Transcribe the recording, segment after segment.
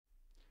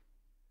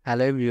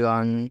Hello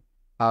everyone,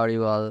 how are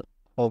you all?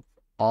 Hope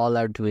all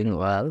are doing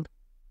well.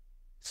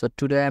 So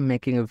today I'm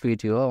making a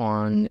video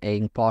on an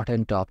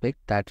important topic,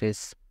 that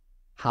is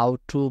how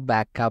to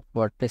back up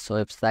WordPress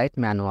website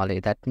manually.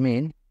 That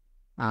means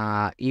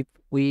if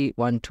we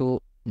want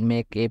to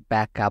make a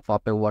backup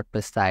of a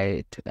WordPress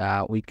site,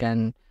 we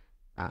can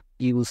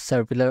use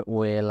several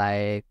way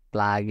like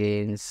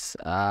plugins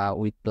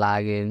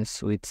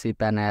with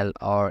cPanel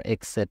or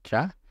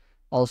etc.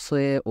 Also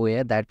a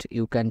way that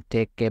you can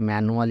take a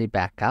manually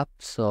backup.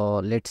 So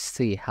let's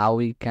see how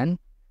we can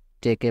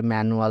take a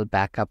manual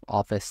backup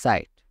of a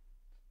site.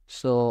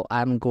 So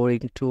I'm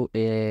going to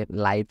a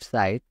live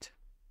site.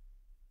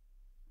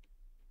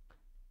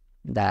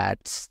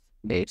 That's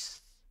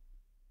this.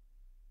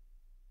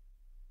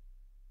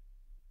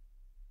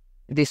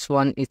 This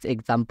one is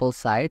example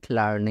site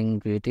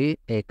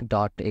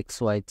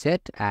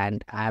learningbeauty.xyz,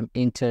 and I'm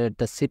entered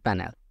the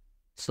cPanel.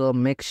 So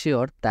make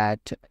sure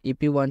that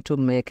if you want to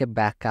make a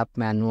backup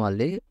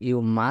manually,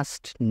 you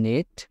must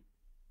need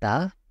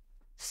the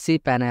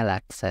cPanel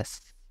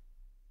access.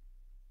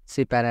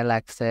 cPanel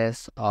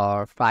access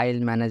or file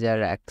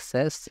manager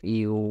access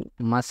you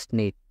must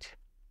need.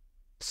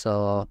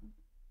 So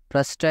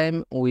first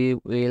time we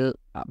will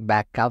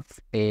back up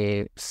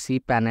a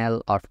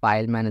cPanel or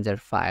file manager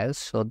file.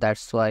 So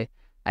that's why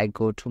I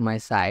go to my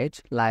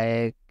site.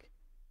 Like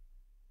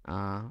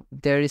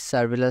there is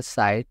several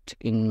site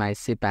in my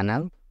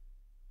cPanel.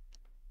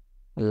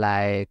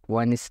 Like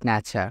one is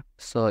Snatcher.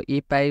 So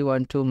if I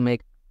want to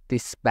make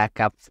this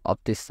backup of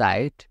this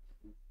site,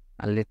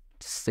 let's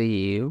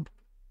see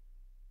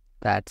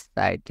that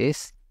site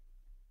is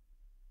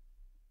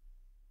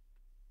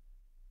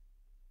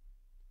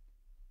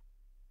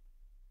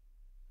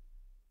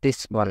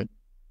this one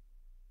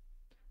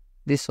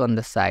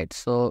the site.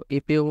 So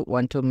if you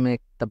want to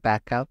make the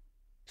backup,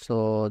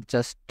 so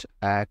just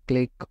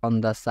click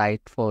on the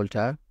site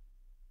folder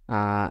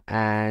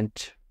and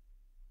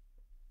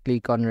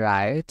click on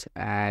right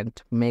and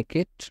make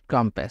it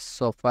compass.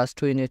 So first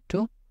we need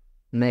to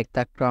make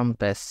the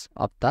compass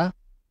of the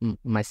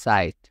my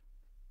site.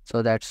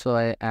 So that's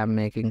why I'm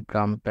making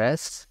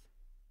compass,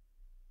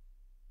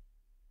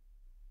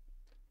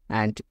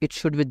 and it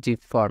should be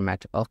zip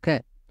format.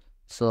 Okay,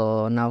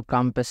 so now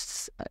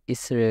compass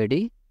is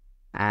ready,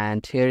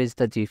 and here is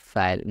the zip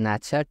file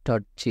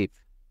nature.zip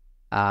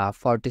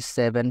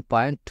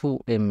 47.2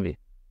 MB.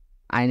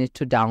 I need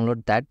to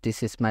download that.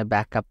 This is my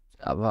backup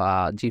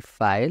zip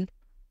file.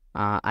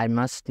 I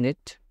must need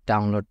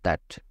download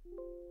that.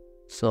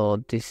 So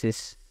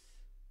this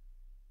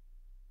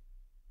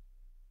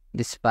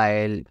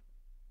file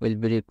will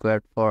be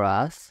required for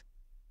us.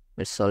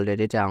 It's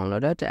already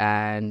downloaded,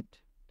 and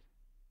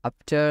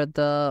after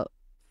the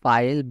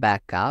file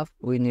backup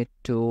we need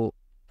to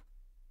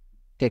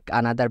take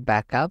another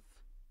backup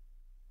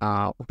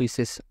which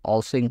is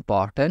also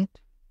important,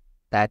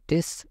 that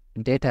is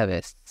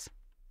database.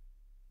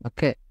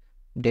 Okay,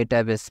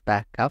 database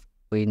backup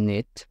we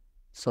need.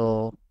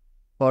 So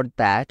for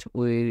that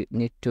we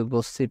need to go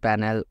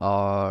cPanel,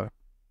 or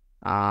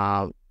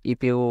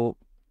if you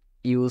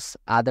use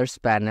others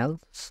panel,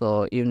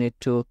 so you need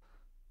to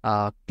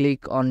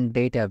click on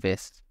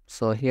database.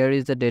 So here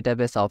is the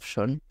database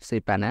option,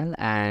 cPanel,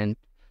 and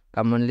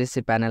commonly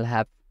cPanel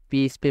have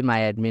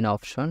phpMyAdmin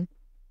option.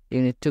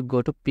 You need to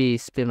go to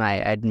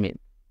phpMyAdmin,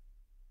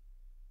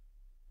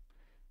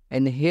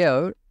 and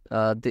here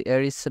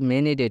there is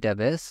many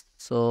database.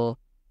 So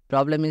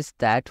problem is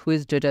that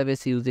which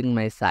database using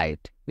my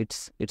site,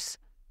 it's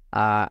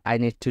I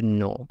need to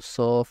know.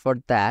 So for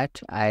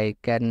that I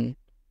can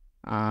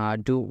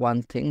do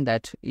one thing,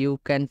 that you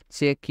can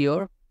check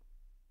your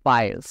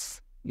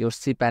files, your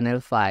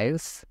cPanel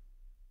files,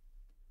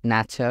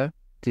 nature,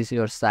 this is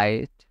your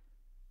site,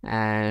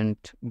 and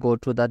go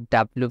to the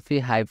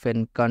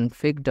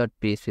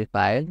wp-config.php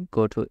file,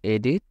 go to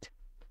edit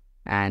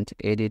and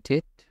edit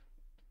it,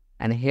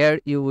 and here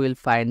you will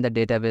find the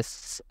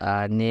database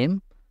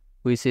name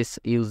which is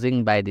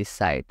using by this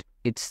site.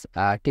 It's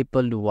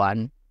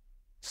 111.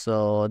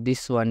 So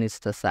this one is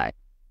the site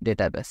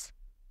database.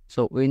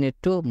 So we need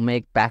to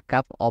make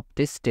backup of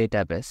this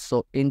database.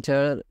 So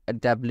enter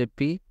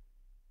wp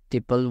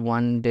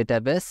 111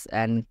 database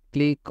and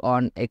click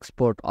on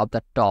export of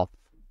the top.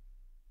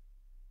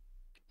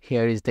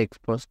 Here is the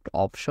export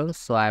option.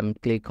 So I'm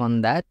click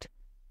on that,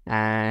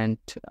 and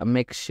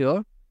make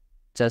sure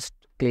just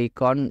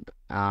click on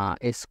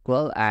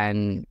SQL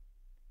and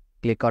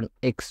click on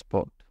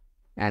export,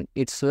 and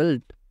it will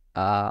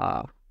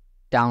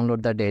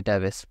download the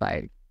database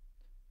file.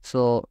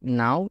 So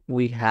now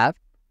we have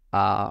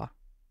our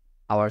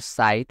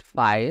site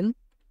file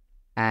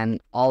and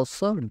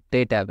also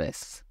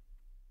database.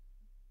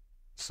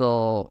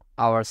 So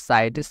our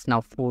site is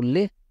now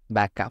fully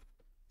backup.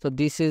 So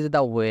this is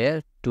the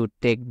way to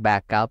take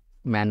backup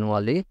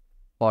manually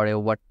for a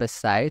WordPress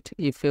site.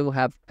 If you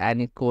have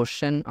any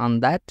question on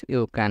that,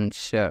 you can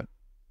share.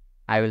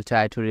 I will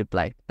try to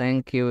reply.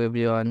 Thank you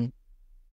everyone.